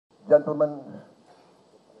Gentlemen,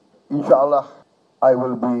 Insya Allah, I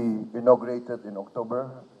will be inaugurated in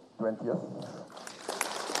October 20th.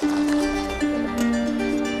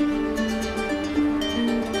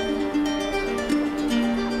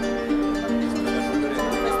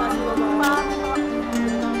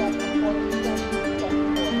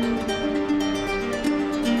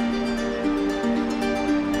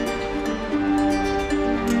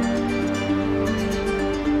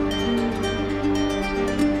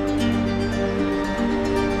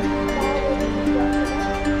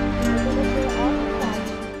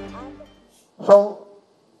 So,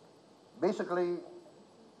 basically,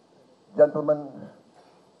 gentlemen,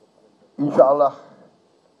 Insya Allah,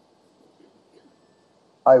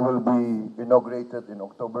 I will be inaugurated in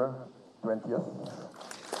October 20th.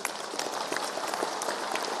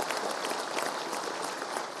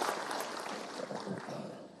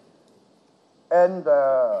 And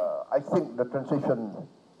I think the transition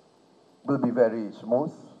will be very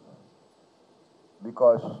smooth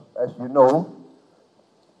because, as you know,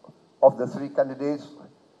 of the three candidates,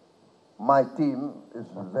 my team is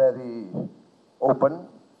very open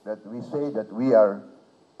that we say that we are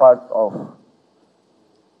part of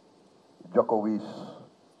Jokowi's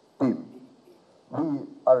team. We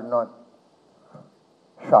are not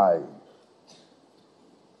shy.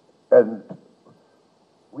 And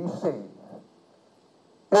we say,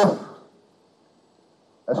 if,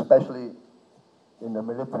 especially in the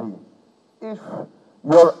military, if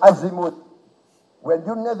your azimuth, when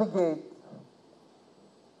you navigate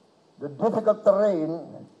the difficult terrain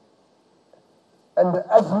and the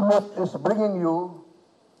azimuth is bringing you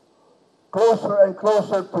closer and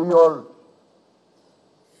closer to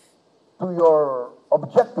your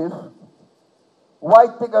objective, why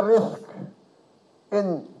take a risk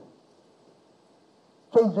in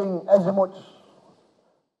changing azimuths?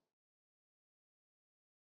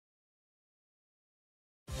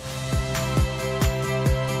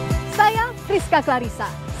 Rizka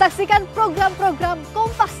Clarissa. Saksikan program-program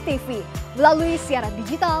Kompas TV melalui siaran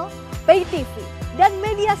digital, pay TV, dan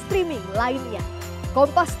media streaming lainnya.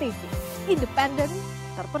 Kompas TV, independen,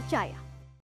 terpercaya.